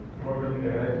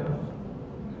Executive Director.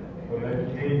 I would like to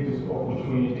take this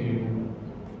opportunity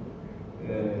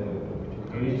to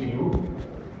greet you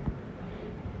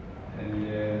and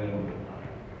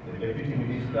the Deputy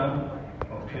Minister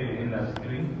of Trade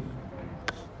Industry,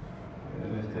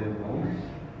 Mr. Wu,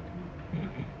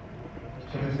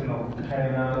 Chairman of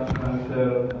China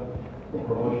Council for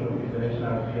Promotion of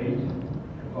International Trade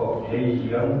of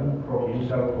Zhejiang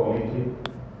Provincial Committee,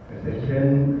 Mr.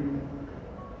 Chen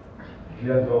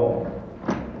Jiazong,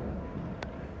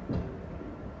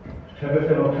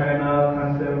 Chairperson of China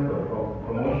Council for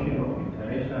Promotion of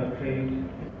International Trade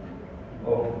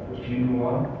of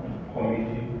Jinhua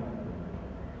Committee.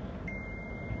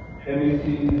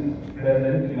 MECs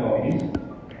present in our midst,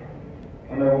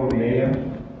 Honorable Mayor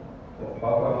of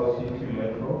Buffalo City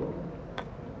Metro,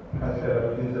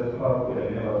 Councillor Princess Park with the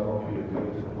members of the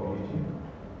Executive Committee,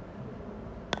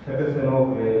 Chairperson of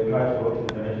the Transport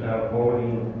International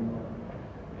Holding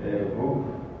Group,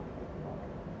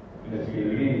 Mr.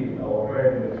 Lee, our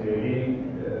friend Mr. Lee,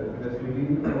 Mr. Lee,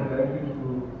 I would like you to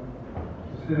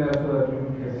stand up so that we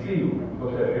can see you,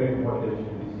 because we are very important to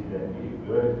this event.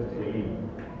 Where is Mr. Lee?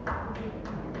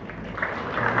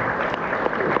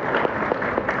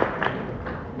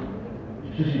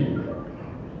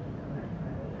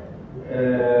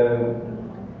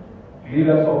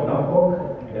 Leaders of NAFCOC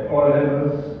at all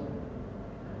levels,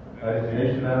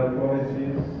 national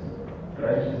policies,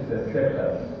 branches and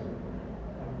sectors,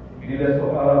 leaders of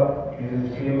other business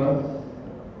chambers,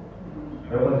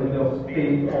 representatives of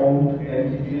state-owned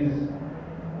entities,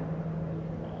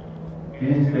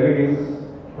 business delegates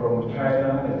from China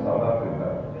and South Africa.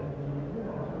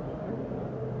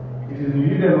 It is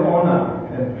really an honor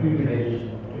and privilege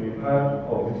to be part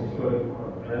of this historic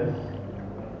conference.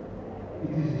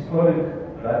 It is historic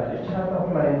that a charter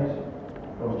flight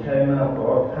from China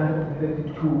brought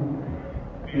 132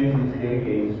 business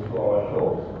delegates to our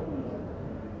shores.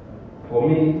 For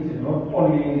me, it is not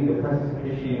only the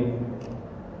participation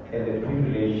and the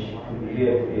privilege to be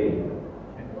here today,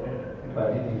 but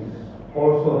it is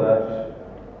also that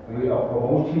we are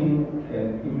promoting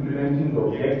and implementing the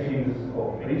objectives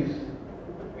of BRICS,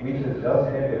 which has just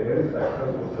had a very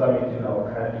successful summit in our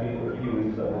country a few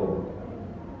weeks ago.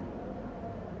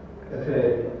 As a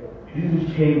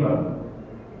business chamber,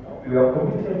 we are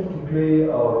committed to play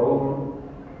our role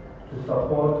to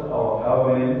support our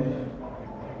government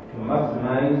to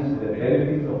maximize the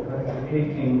benefits of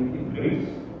participating in BRICS.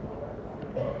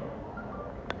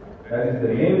 That is the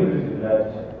main reason that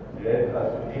led us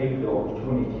to take the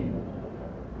opportunity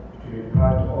to be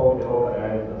part of the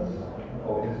organizers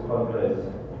of this conference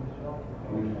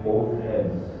with both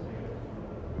hands.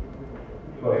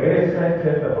 We are very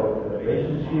excited about the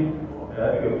relationship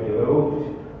that we have developed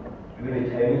with the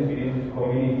Chinese business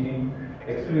community,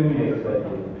 extremely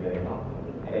excited.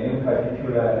 And in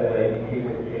particular, as I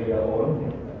indicated earlier on,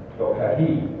 Dr. He,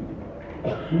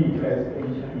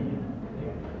 S.H.E.,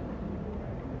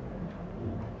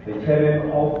 the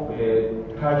chairman of the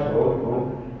Touch Road Group,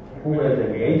 who has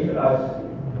engaged us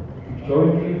to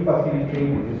jointly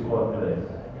facilitate this conference.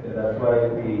 And that's why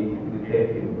we thank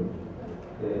him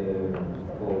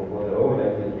for the role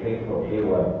that he played from day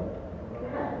one.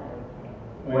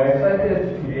 We are excited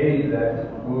today that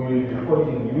we will be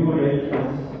forging new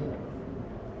relations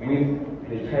with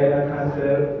the China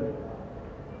Council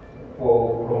for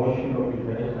Promotion of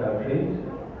International Trade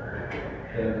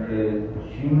and the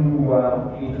Jinhua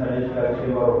International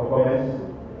Chamber of Commerce,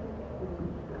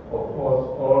 of course,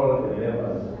 all the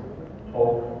members of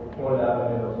all other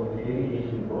members of the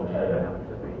delegation from China.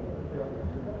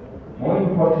 More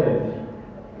important,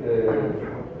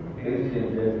 ladies and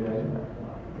gentlemen,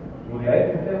 we would like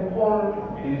to thank all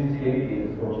these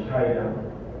delegates from China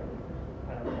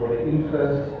for the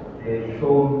interest they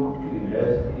shown to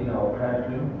invest in our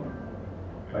country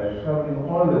by traveling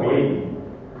all the way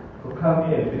to come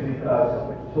and visit us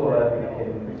so that we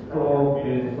can explore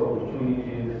business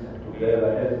opportunities together,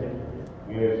 as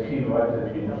we have seen what has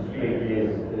been displayed here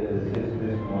since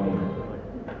this morning.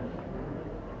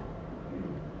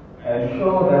 I am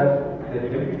sure that the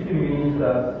Deputy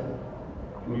Ministers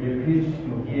will be pleased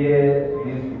to hear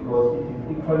this, because it is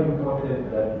equally important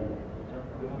that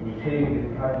we take the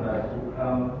partners who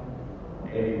come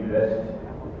and invest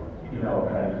in our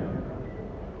country.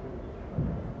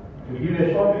 To give a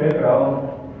short background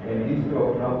and history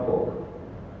of NAFCOC,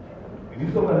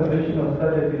 this organization was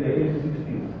started in the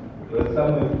 1860s, where some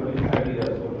of the political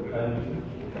leaders of the country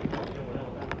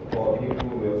or people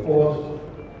were forced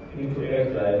into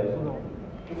exile,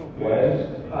 whilst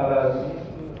others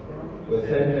were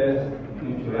sentenced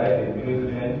into life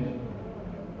imprisonment.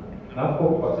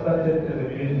 NAFCOC was started as a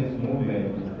business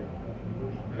movement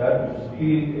that would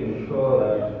still ensure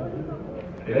that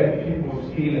black people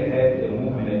still had a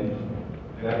movement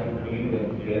that would bring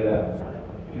them together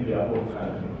in their own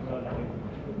country.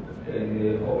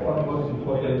 And of utmost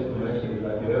importance to mention is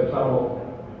that you have some of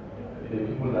the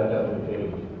people that are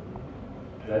retained,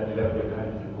 that left the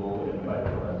country to go and fight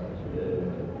for us, to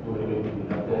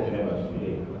NAFCOC members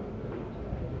today.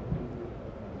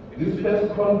 This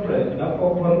first conference,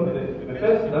 the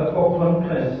first NAFCOC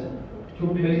conference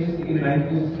took place in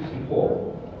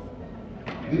 1964.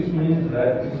 This means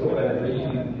that this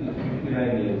organization is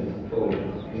 59 years old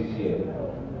this year.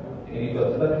 And it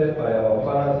was started by our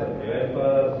fathers and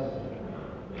grandfathers,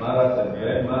 mothers and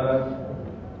grandmothers,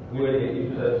 who had the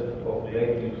interest of black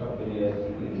entrepreneurs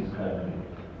in this country.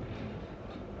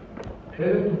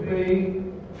 Having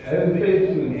failed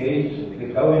to engage the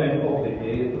government of the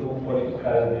day through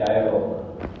political dialogue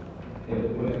and the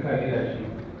political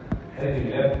leadership, having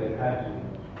left the country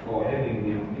or having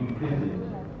been imprisoned,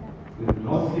 with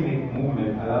no civic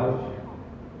movement allowed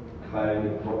by the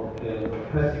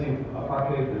oppressive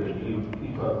apartheid regime,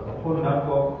 it was upon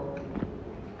NAFCOC,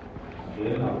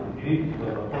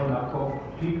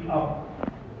 picked up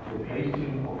the question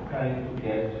of trying to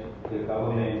get the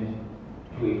government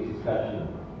to a discussion.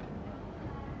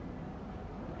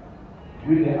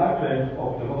 With the advent of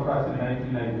democracy in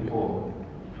 1994,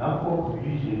 NAFCOC's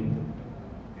vision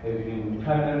has been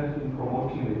channeled in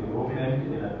promoting the development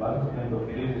and advancement of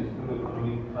business through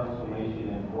economic transformation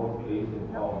and workplace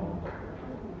empowerment.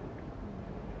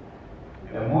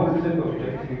 A more recent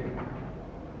objective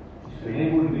is to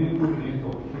enable meaningful business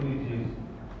opportunities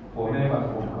for members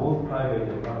from both private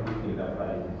and public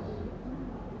enterprises.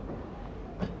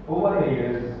 Over the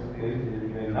years,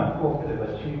 the NAFCOC has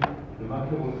achieved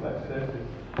remarkable successes,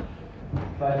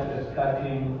 such as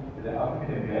starting the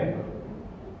African Bank.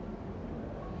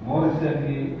 More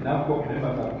recently, NAFCOC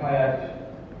members acquired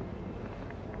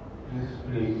this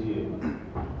place here,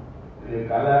 the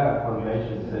Gallagher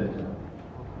Convention Center.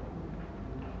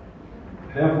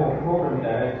 Therefore, Program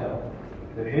Director,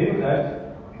 the venue that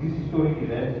this historic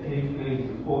event takes place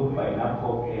is owned by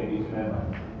NAFCOC and its members.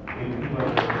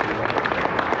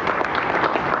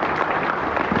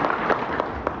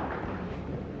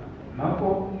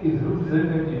 NAFCOC is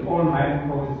represented in all 9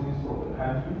 provinces of the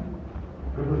country,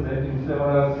 representing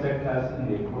several sectors in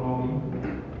the economy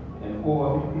and over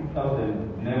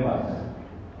 50,000 members.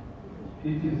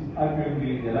 It is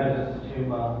arguably the largest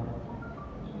chamber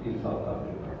in South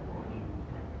Africa.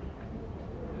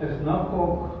 As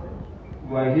NAFCOC,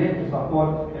 we are here to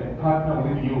support and partner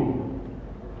with you,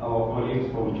 our colleagues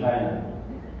from China,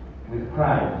 with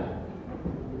pride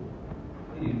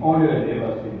in all your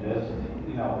endeavors to invest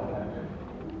in our country.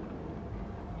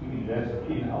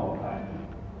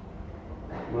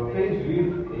 We are faced with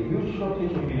a huge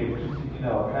shortage of electricity in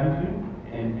our country,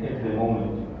 and at the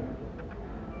moment,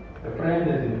 a friend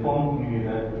has informed me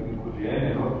that we could learn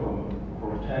a lot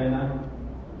from China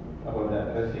about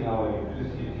addressing our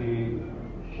electricity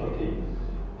shortages.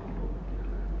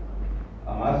 I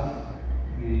must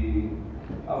be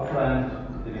upfront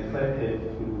and excited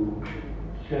to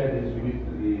share this with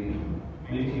the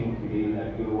meeting today, that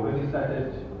we already started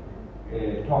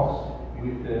talks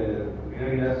with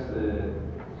various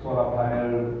solar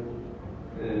panel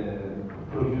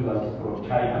producers from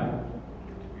China,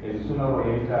 and sooner or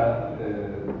later,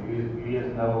 years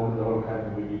now, the whole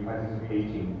country will be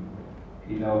participating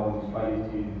in our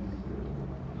municipalities,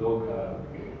 local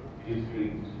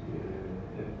districts,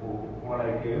 and for what I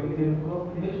can, we can go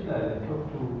national and talk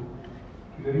to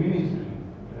the Ministry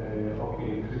of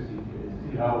Electricity and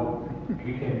see how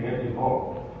we can get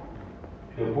involved.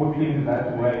 The good thing is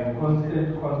that we are in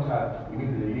constant contact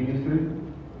with the Ministry.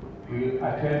 We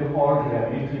attend all their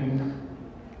meetings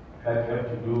that have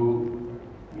to do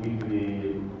with the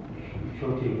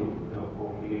shortage of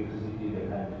electricity in the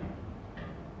country.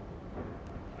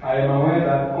 I am aware that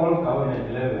at all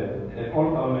government level, the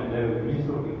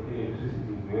Ministry of Electricity is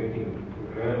working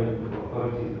with relevant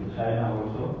authorities in China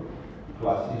also to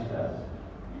assist us.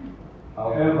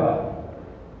 However,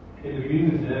 at the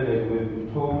business level, we've been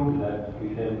told that we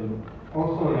can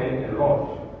also learn a lot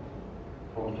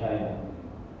from China.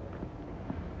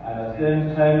 I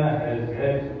understand China has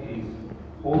had its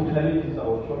own challenges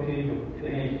of shortage of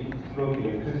energy, slow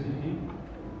electricity.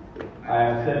 I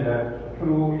understand that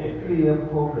through a 3-year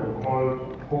program called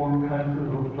Whole Country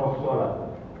Rooftop Solar,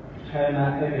 China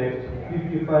added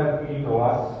 55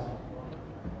 gigawatts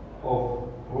of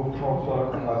rooftop solar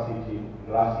capacity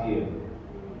last year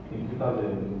in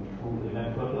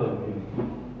 2022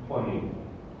 only.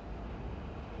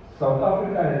 South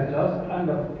Africa has just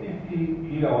under 50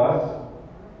 gigawatts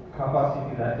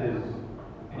capacity that is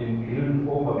been built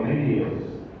over many years.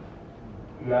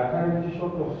 We are currently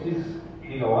short of 6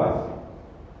 gigawatts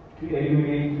to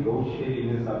eliminate load shedding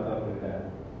in South Africa,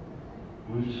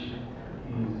 which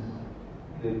is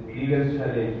the biggest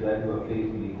challenge that we are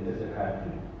faced with as a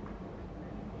country,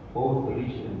 both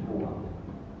rich and poor.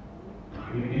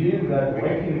 We believe that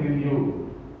working with you,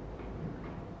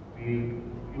 we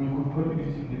could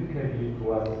contribute significantly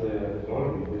towards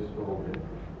resolving this problem.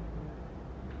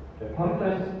 The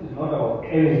conference is not about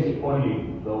energy only,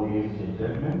 though, ladies and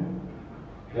gentlemen.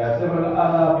 There are several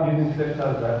other business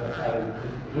sectors that are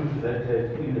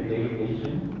represented in the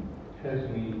delegation, as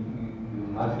you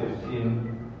must have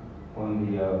seen on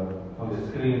the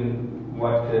screen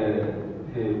what the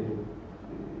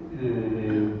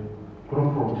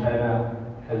group from China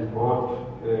has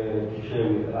brought to share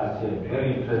with us here.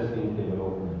 Very interesting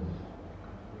developments.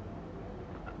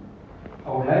 I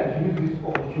would like to use this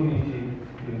opportunity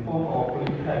to inform our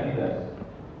political leaders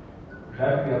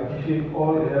that we appreciate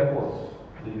all the efforts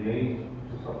they made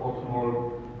to support small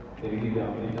and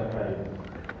medium enterprises.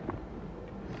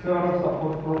 Several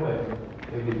support programs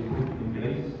have been put in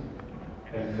place,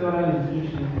 and several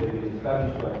institutions have been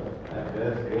established to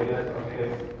address various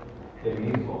aspects and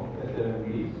needs of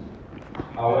SMEs.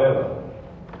 However,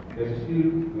 there is still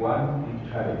one big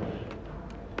challenge: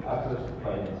 access to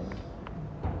finance.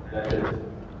 That is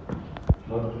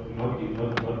not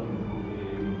improved.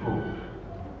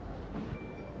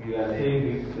 We are saying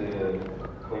this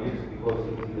because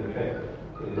it is a fact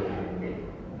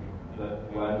that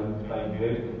one finds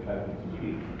very difficult to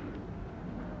speak.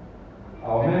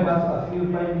 Our members are still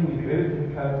finding it very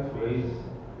difficult to raise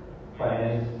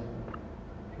finance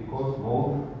because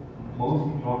most,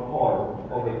 if not all,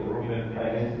 of the European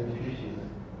finance institutions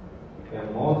have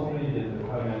more stringent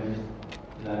requirements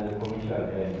than the commercial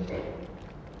banks.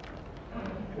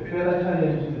 The further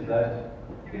challenge is that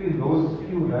even those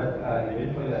few that are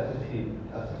eventually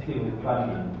assisting with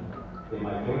funding, the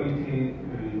majority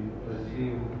will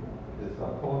receive the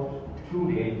support too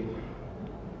late.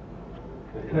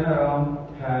 The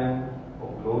turnaround time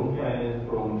of loan finance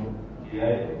from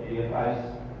GFIs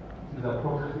is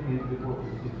approximately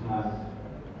 46 months.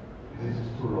 This is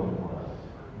too long for us.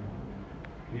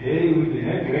 Today, we will be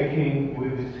networking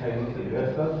with these Chinese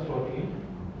investors shortly.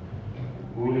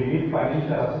 We will need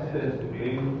financial assistance to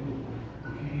bring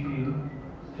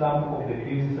some of the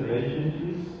business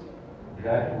relationships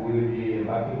that we will be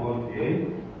embarking on today.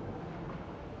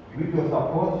 With your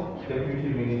support, Deputy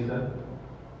Minister,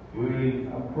 we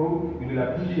will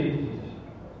appreciate it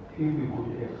if we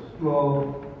could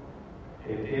explore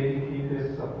a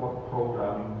dedicated support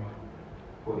program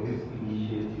for this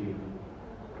initiative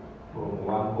from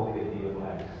one of the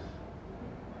DFIs.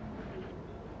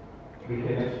 We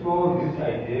can explore this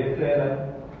idea further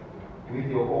with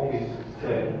your office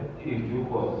in due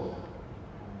course.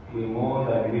 We're more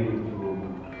than willing to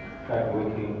start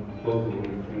working closely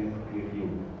with you.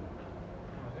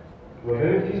 We're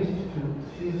very pleased to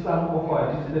see some of our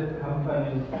listed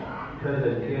companies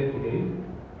present here today.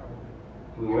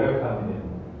 We welcome them.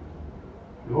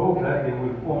 We hope that they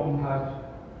will form part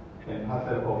and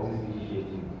parcel of this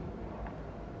initiative.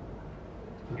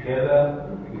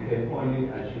 Together, we can only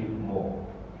achieve more.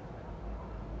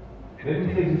 Let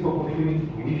me take this opportunity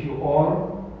to wish you all,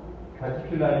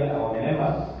 particularly our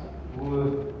members, who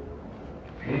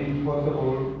made it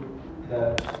possible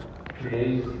that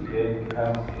today's event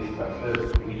becomes a success,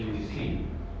 which we see.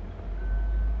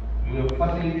 We have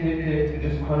facilitated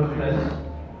this conference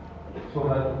so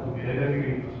that we could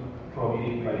benefit from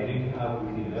it by linking up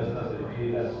with investors and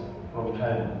traders from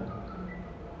China.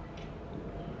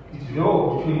 It's your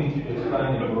opportunity to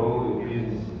expand and grow your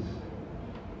businesses.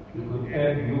 You could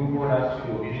add new products to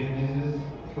your businesses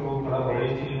through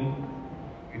collaborating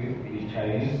with the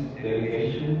Chinese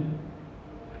delegation.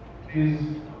 Please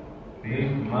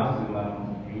make maximum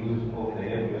use of the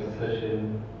network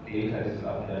session later this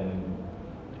afternoon.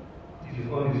 It is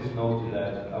on this note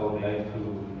that I would like to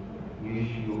wish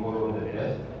you all the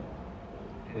best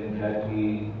and that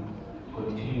we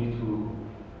continue to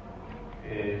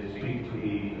speak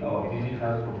to our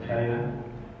visitors from China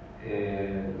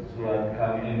so that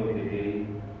come end of the day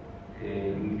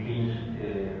we finish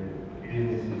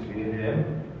businesses with them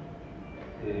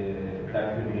that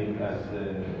will make us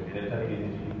better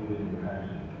business people in the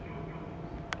country.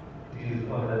 It is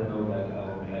on that note that I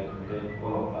would like to thank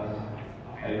all of us.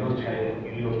 I know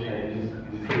Chinese,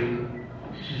 we say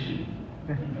shishi.